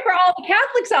sorry for all the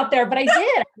Catholics out there, but I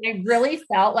did. I really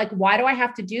felt like, why do I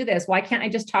have to do this? Why can't I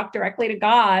just talk directly to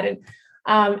God?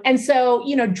 And so,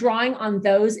 drawing on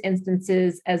those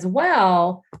instances as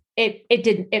well,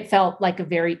 it felt like a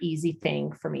very easy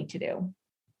thing for me to do.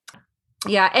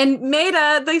 Yeah. And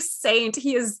Maida, the saint,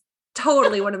 he is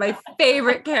totally one of my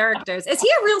favorite characters. Is he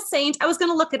a real saint? I was going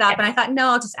to look it up and I thought, no,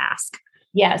 I'll just ask.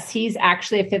 Yes, he's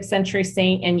actually a 5th century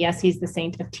saint. And yes, he's the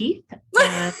saint of teeth.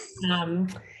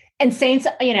 And saints,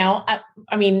 I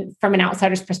mean, from an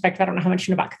outsider's perspective, I don't know how much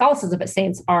you know about Catholicism, but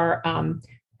saints are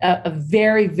a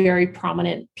very, very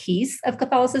prominent piece of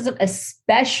Catholicism,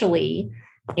 especially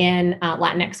in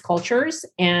Latinx cultures.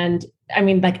 And I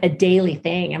mean, like a daily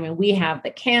thing. I mean, we have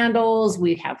the candles,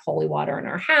 we have holy water in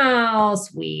our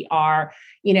house. We are,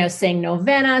 saying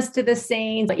novenas to the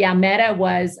saints. But yeah, Meta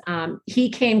was, he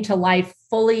came to life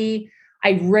fully.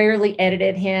 I rarely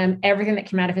edited him. Everything that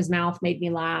came out of his mouth made me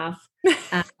laugh.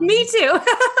 Me too.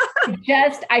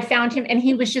 I found him, and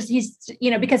he's,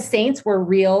 because saints were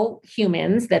real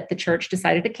humans that the church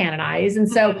decided to canonize. And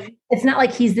so it's not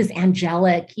like he's this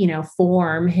angelic,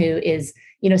 form who is,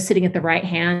 sitting at the right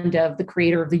hand of the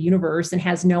creator of the universe and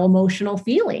has no emotional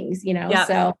feelings, Yep.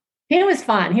 So it was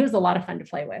fun. He was a lot of fun to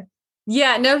play with.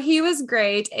 Yeah, no, he was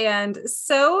great. And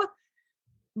so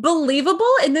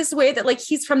believable in this way that like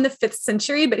he's from the 5th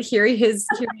century, but here he is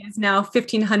now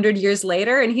 1,500 years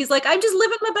later. And he's like, I'm just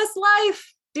living my best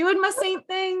life, doing my saint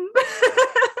thing.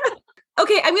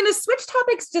 Okay, I'm going to switch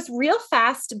topics just real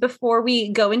fast before we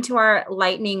go into our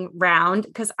lightning round,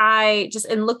 because I just,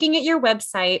 in looking at your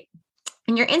website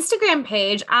and your Instagram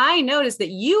page, I noticed that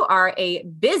you are a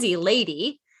busy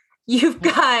lady. You've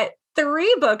got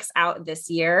 3 books out this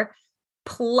year,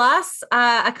 plus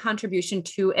a contribution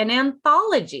to an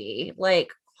anthology.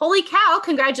 Like, holy cow,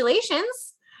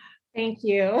 congratulations. Thank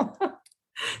you.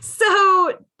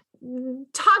 So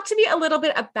talk to me a little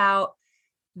bit about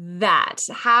that.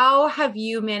 How have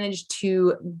you managed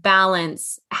to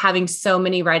balance having so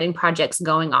many writing projects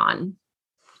going on?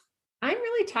 I'm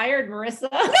really tired, Marissa.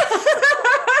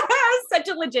 Such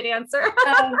a legit answer.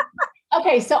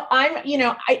 Okay. So I'm,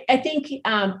 I think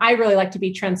I really like to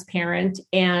be transparent,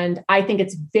 and I think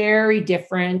it's very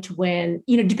different when,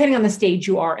 depending on the stage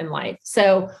you are in life.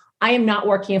 So I am not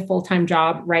working a full-time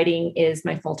job. Writing is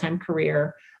my full-time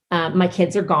career. My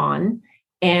kids are gone,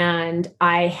 and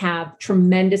I have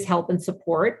tremendous help and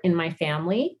support in my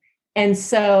family. And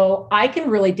so I can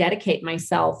really dedicate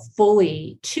myself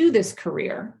fully to this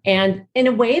career, and in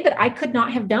a way that I could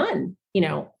not have done,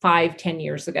 5-10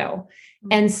 years ago.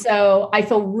 And so I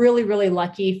feel really, really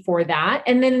lucky for that.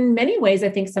 And then in many ways, I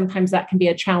think sometimes that can be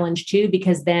a challenge too,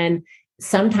 because then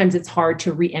sometimes it's hard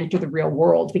to re-enter the real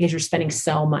world because you're spending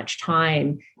so much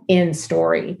time in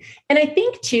story. And I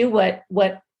think too,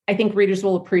 what I think readers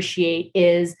will appreciate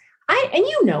is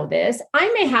and this, I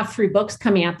may have 3 books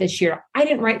coming out this year. I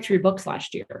didn't write 3 books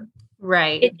last year.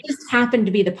 Right. It just happened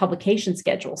to be the publication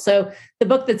schedule. So the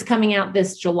book that's coming out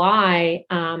this July,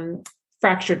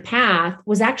 Fractured Path,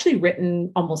 was actually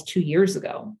written almost 2 years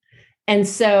ago. And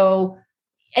so,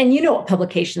 and you know what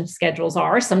publication schedules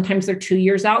are. Sometimes they're 2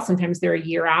 years out. Sometimes they're a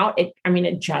year out. It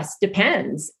just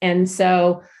depends. And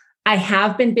so I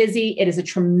have been busy. It is a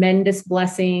tremendous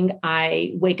blessing.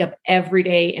 I wake up every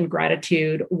day in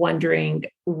gratitude, wondering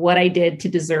what I did to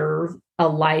deserve a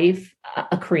life,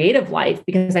 a creative life,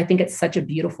 because I think it's such a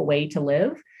beautiful way to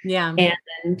live. Yeah.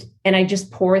 And I just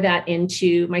pour that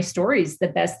into my stories the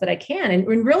best that I can. And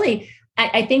really,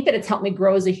 I think that it's helped me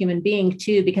grow as a human being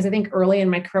too, because I think early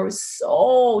in my career I was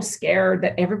so scared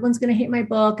that everyone's going to hate my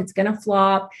book. It's going to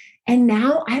flop. And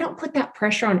now I don't put that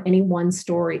pressure on any one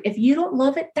story. If you don't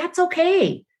love it, that's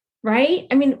okay. Right.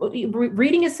 I mean,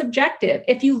 reading is subjective.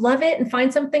 If you love it and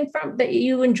find something that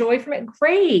you enjoy from it,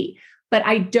 great. But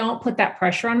I don't put that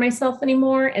pressure on myself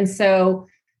anymore. And so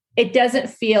it doesn't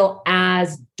feel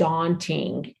as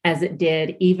daunting as it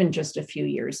did even just a few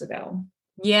years ago.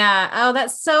 Yeah. Oh,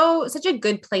 that's such a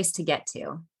good place to get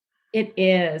to. It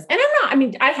is. And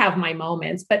I have my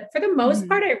moments, but for the most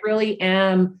part, I really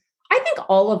am. I think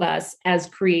all of us as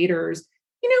creators,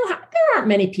 there aren't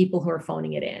many people who are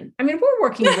phoning it in. I mean, we're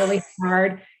working really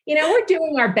hard. We're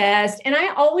doing our best. And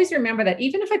I always remember that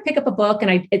even if I pick up a book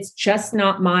and it's just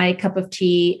not my cup of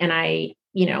tea and I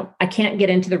can't get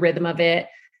into the rhythm of it,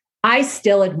 I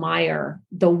still admire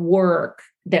the work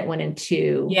that went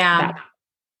into that.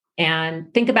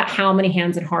 And think about how many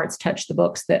hands and hearts touch the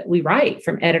books that we write,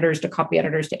 from editors to copy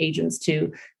editors to agents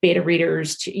to beta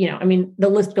readers to, the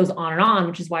list goes on,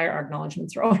 which is why our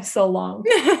acknowledgements are always so long.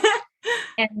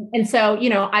 and so,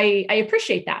 I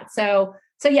appreciate that. So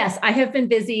yes, I have been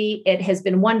busy. It has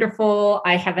been wonderful.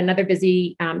 I have another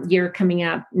busy year coming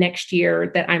up next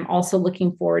year that I'm also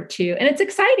looking forward to. And it's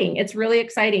exciting. It's really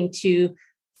exciting to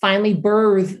finally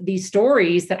birth these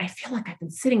stories that I feel like I've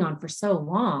been sitting on for so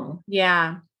long.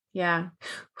 Yeah. Yeah.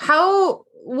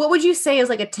 What would you say is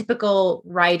like a typical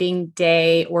writing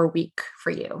day or week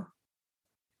for you?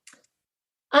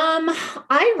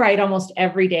 I write almost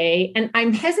every day, and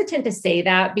I'm hesitant to say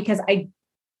that because I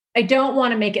don't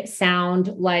want to make it sound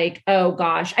like, oh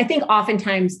gosh, I think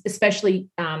oftentimes, especially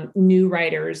new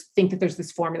writers think that there's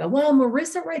this formula. Well,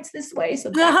 Marissa writes this way. So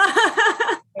we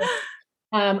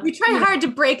try hard to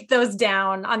break those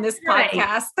down on this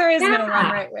podcast. There is no one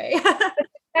right way.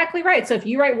 Exactly right. So if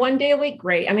you write one day a week,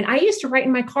 great. I mean, I used to write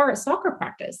in my car at soccer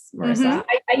practice, Marissa.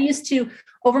 I used to,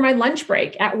 over my lunch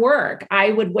break at work,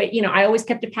 I would wait, I always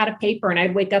kept a pad of paper and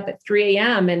I'd wake up at 3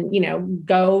 a.m. and,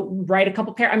 go write a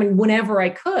couple whenever I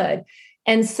could.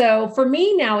 And so for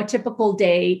me now, a typical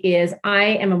day is I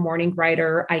am a morning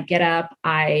writer. I get up,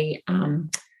 I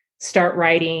start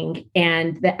writing,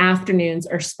 and the afternoons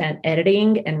are spent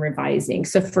editing and revising.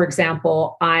 So for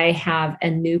example, I have a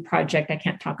new project I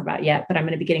can't talk about yet, but I'm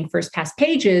going to be getting first pass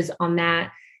pages on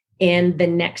that in the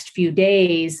next few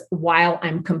days while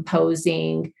I'm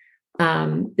composing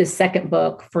the second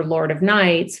book for Lord of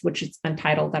Nights, which is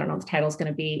untitled. I don't know what the title is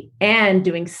going to be, and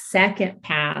doing second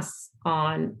pass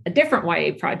on a different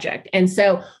YA project. And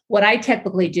so what I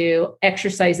typically do,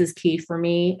 exercise is key for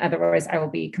me. Otherwise I will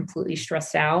be completely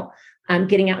stressed out.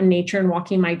 Getting out in nature and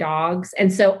walking my dogs.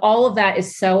 And so all of that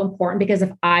is so important because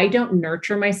if I don't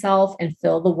nurture myself and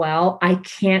fill the well, I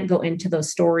can't go into those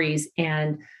stories.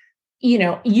 And,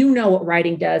 what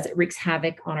writing does, it wreaks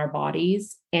havoc on our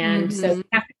bodies. And so we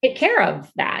have to take care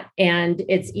of that. And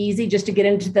it's easy just to get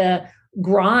into the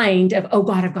grind of, oh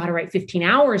God, I've got to write 15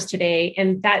 hours today.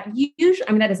 And that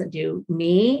usually, that doesn't do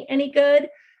me any good,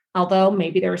 although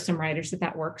maybe there are some writers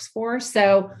that works for.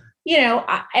 So,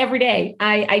 every day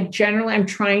I'm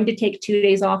trying to take 2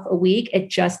 days off a week. It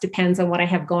just depends on what I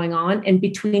have going on. And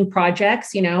between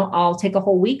projects, I'll take a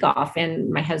whole week off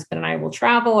and my husband and I will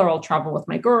travel, or I'll travel with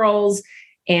my girls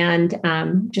and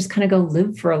just kind of go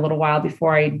live for a little while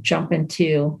before I jump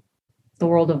into the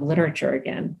world of literature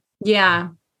again. Yeah.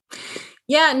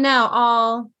 Yeah,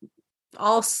 no,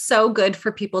 all so good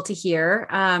for people to hear.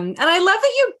 And I love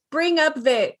that you bring up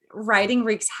that writing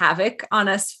wreaks havoc on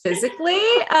us physically.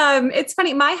 It's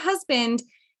funny. My husband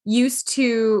used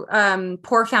to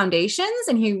pour foundations,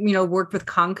 and he, worked with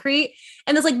concrete,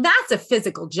 and it's like, that's a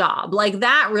physical job. Like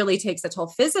that really takes a toll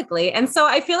physically. And so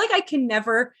I feel like I can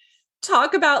never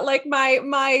talk about like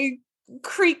my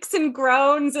creaks and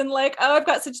groans and like, oh, I've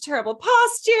got such terrible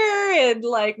posture and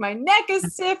like my neck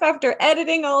is stiff after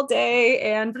editing all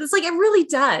day. But it's like, it really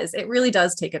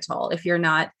does take a toll if you're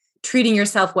not treating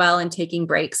yourself well and taking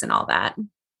breaks and all that.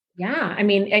 Yeah.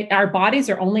 Our bodies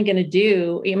are only going to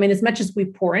do, as much as we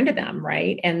pour into them.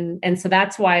 Right. And so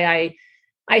that's why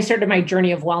I started my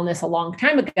journey of wellness a long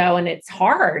time ago, and it's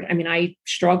hard. I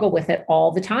struggle with it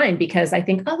all the time because I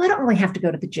think, oh, I don't really have to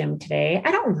go to the gym today.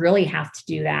 I don't really have to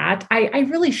do that. I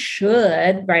really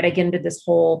should, right? I get into this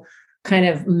whole kind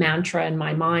of mantra in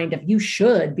my mind of you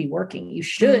should be working, you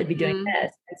should be doing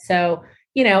this. And so,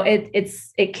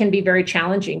 it can be very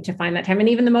challenging to find that time and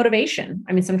even the motivation.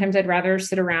 Sometimes I'd rather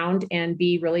sit around and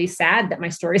be really sad that my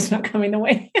story is not coming the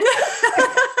way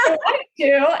I want it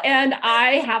to. And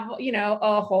I have,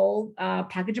 a whole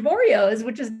package of Oreos,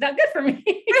 which is not good for me.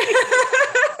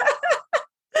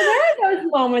 There are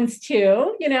those moments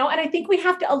too, and I think we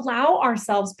have to allow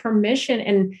ourselves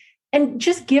permission and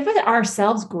just give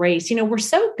ourselves grace. We're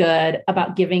so good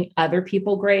about giving other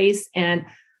people grace. And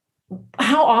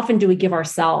how often do we give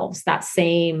ourselves that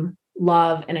same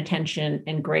love and attention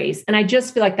and grace? And I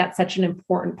just feel like that's such an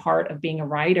important part of being a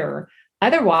writer.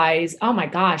 Otherwise, oh my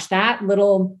gosh, that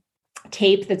little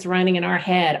tape that's running in our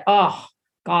head, oh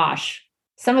gosh,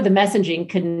 some of the messaging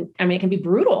it can be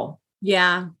brutal.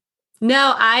 Yeah.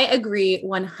 No, I agree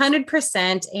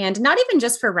 100%. And not even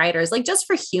just for writers, like just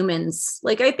for humans.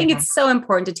 Like, I think it's so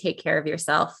important to take care of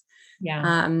yourself.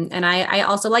 Yeah. And I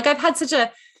also, like, I've had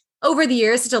over the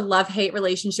years, such a love-hate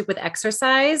relationship with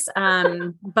exercise.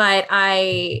 But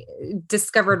I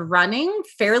discovered running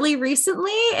fairly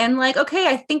recently, and like, okay,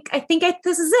 I think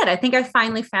this is it. I think I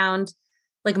finally found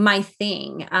like my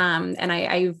thing. And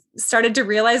I've started to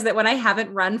realize that when I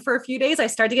haven't run for a few days, I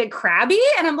start to get crabby,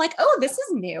 and I'm like, oh, this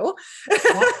is new.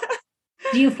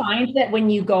 Do you find that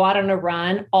when you go out on a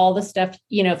run, all the stuff,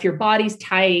 if your body's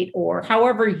tight or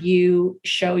however you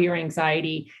show your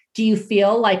anxiety, do you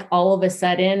feel like all of a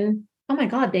sudden, oh my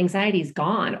God, the anxiety is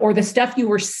gone, or the stuff you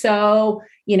were so,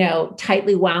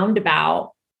 tightly wound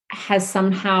about has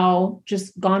somehow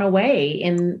just gone away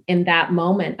in that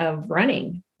moment of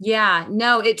running? Yeah,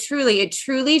 no, it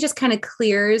truly just kind of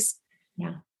clears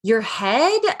your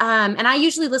head. And I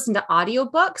usually listen to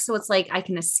audiobooks, so it's like I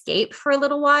can escape for a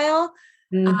little while.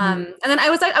 Mm-hmm. And then I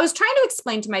was trying to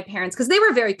explain to my parents, because they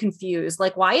were very confused.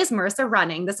 Like, why is Marissa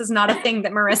running? This is not a thing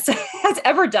that Marissa has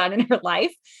ever done in her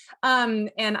life.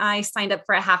 And I signed up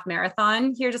for a half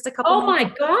marathon here just a couple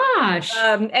months ago. Gosh.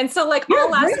 And so like You're all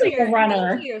last really year, a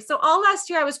runner. thank you. So all last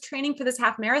year I was training for this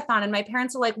half marathon, and my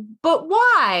parents were like, but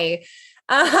why?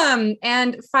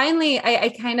 And finally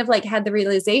I kind of like had the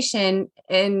realization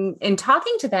in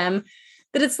talking to them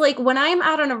that it's like, when I'm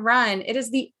out on a run, it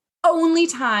is the only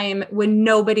time when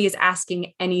nobody is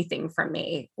asking anything from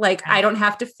me. Like, I don't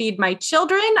have to feed my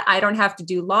children. I don't have to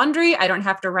do laundry. I don't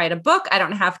have to write a book. I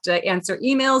don't have to answer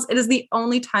emails. It is the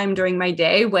only time during my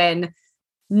day when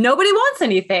nobody wants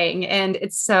anything. And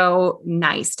it's so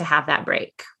nice to have that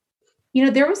break.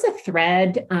 There was a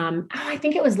thread, I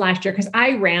think it was last year, because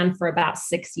I ran for about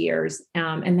 6 years.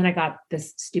 And then I got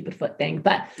this stupid foot thing,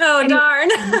 but darn.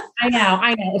 I know.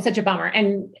 It's such a bummer.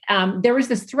 And there was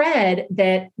this thread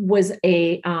that was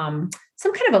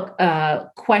some kind of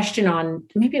a question on,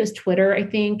 maybe it was Twitter, I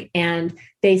think. And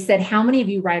they said, how many of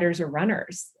you writers are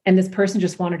runners? And this person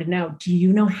just wanted to know, do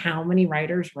you know how many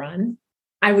writers run?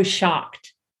 I was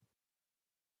shocked.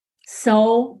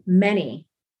 So many.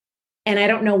 And I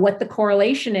don't know what the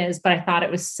correlation is, but I thought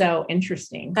it was so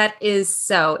interesting. That is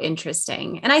so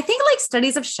interesting. And I think like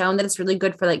studies have shown that it's really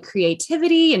good for like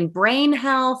creativity and brain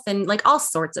health and like all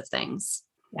sorts of things.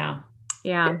 Yeah.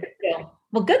 Yeah.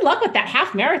 Well, good luck with that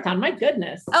half marathon. My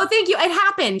goodness. Oh, thank you. It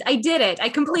happened. I did it. I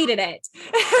completed it.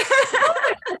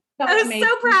 I was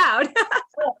so proud.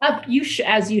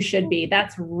 As you should be.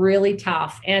 That's really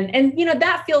tough. And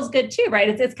that feels good too, right?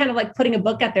 It's kind of like putting a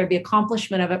book out there, the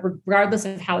accomplishment of it, regardless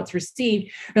of how it's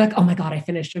received. You're like, oh my God, I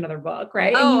finished another book,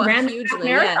 right? Oh, and you ran hugely, the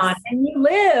marathon and you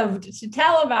lived to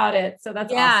tell about it. So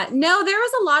that's awesome. No, there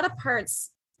was a lot of parts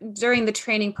during the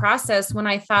training process when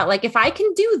I thought like, if I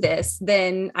can do this,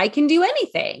 then I can do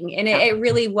anything. And it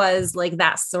really was like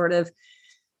that sort of,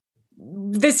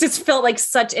 this just felt like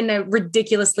such a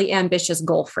ridiculously ambitious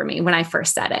goal for me when I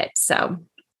first said it. So,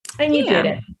 and you did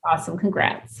it. Awesome.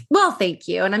 Congrats. Well, thank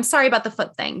you. And I'm sorry about the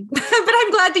foot thing, but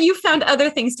I'm glad that you found other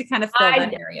things to kind of fill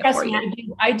that area for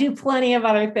you. I do plenty of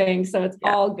other things, so it's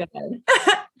all good.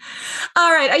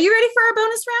 All right. Are you ready for our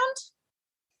bonus round?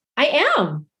 I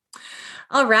am.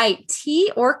 All right.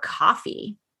 Tea or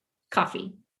coffee?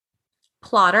 Coffee.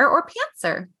 Plotter or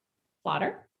pantser?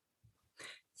 Plotter.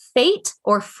 Fate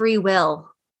or free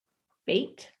will?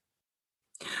 Fate.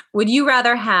 Would you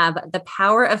rather have the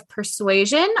power of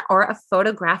persuasion or a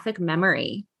photographic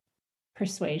memory?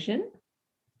 Persuasion.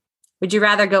 Would you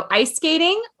rather go ice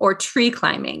skating or tree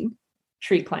climbing?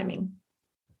 Tree climbing.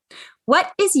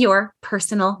 What is your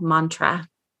personal mantra?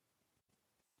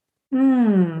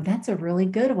 That's a really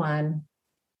good one.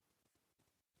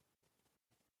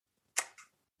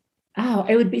 Oh,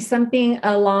 it would be something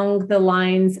along the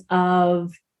lines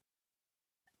of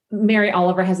Mary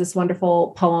Oliver has this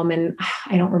wonderful poem, and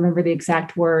I don't remember the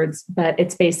exact words, but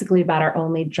it's basically about our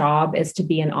only job is to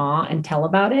be in awe and tell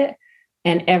about it.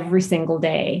 And every single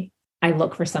day, I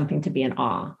look for something to be in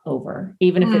awe over,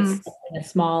 even if it's something as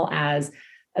small as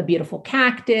a beautiful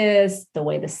cactus, the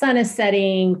way the sun is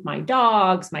setting, my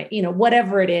dogs,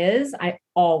 whatever it is, I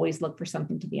always look for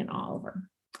something to be in awe over.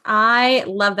 I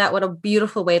love that. What a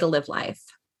beautiful way to live life.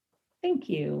 Thank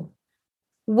you.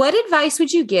 What advice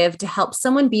would you give to help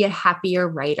someone be a happier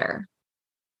writer?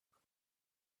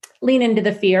 Lean into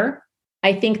the fear.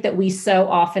 I think that we so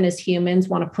often as humans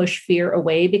want to push fear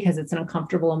away because it's an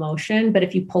uncomfortable emotion. But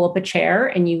if you pull up a chair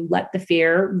and you let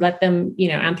them,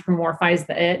 anthropomorphize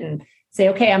it and say,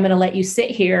 okay, I'm going to let you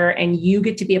sit here and you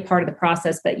get to be a part of the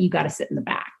process, but you got to sit in the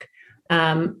back.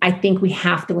 I think we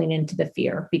have to lean into the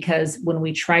fear, because when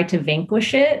we try to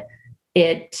vanquish it,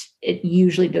 it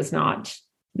usually does not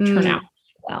turn out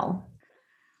well.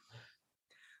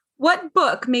 What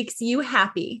book makes you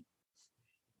happy?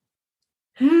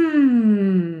 Well,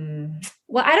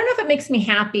 I don't know if it makes me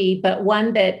happy, but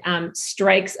one that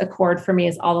strikes a chord for me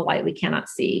is All the Light We Cannot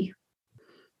See.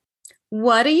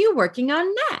 What are you working on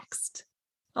next?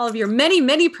 All of your many,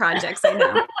 many projects, I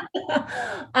know.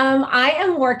 I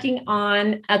am working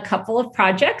on a couple of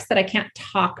projects that I can't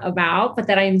talk about, but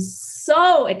that I'm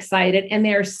so excited. And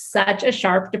they're such a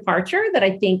sharp departure that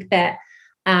I think that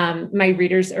my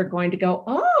readers are going to go,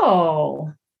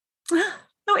 oh,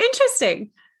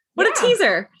 interesting. What a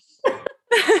teaser.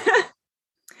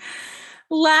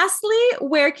 Lastly,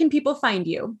 where can people find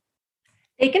you?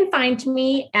 They can find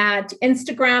me at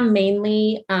Instagram,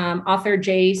 mainly author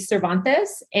J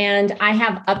Cervantes. And I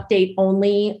have update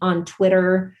only on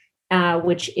Twitter,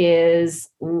 which is,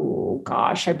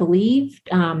 I believe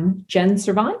Jen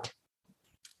Cervant.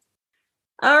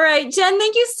 All right, Jen,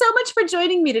 thank you so much for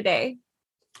joining me today.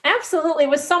 Absolutely. It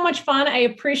was so much fun. I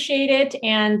appreciate it.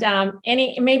 And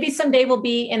maybe someday we'll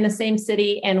be in the same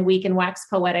city and we can wax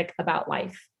poetic about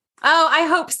life. Oh, I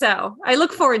hope so. I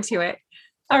look forward to it.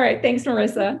 All right. Thanks,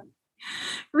 Marissa.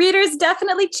 Readers,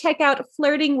 definitely check out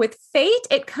Flirting with Fate.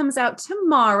 It comes out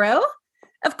tomorrow.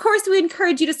 Of course, we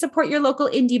encourage you to support your local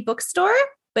indie bookstore.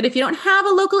 But if you don't have a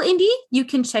local indie, you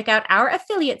can check out our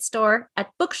affiliate store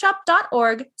at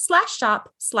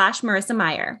bookshop.org/shop/Marissa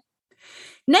Meyer.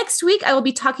 Next week, I will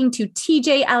be talking to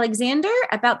TJ Alexander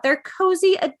about their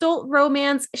cozy adult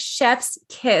romance, Chef's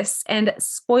Kiss. And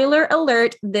spoiler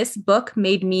alert, this book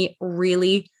made me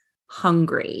really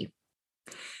hungry.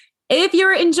 If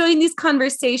you're enjoying these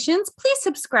conversations, please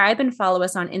subscribe and follow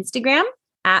us on Instagram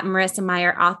at Marissa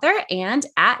Meyer Author and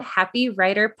at Happy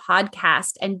Writer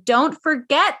Podcast. And don't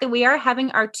forget that we are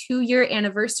having our 2-year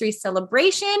anniversary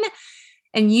celebration,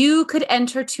 and you could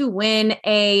enter to win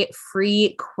a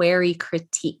free query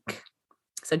critique.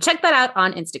 So check that out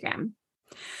on Instagram.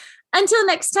 Until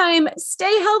next time,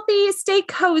 stay healthy, stay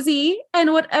cozy,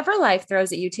 and whatever life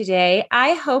throws at you today,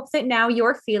 I hope that now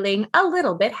you're feeling a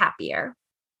little bit happier.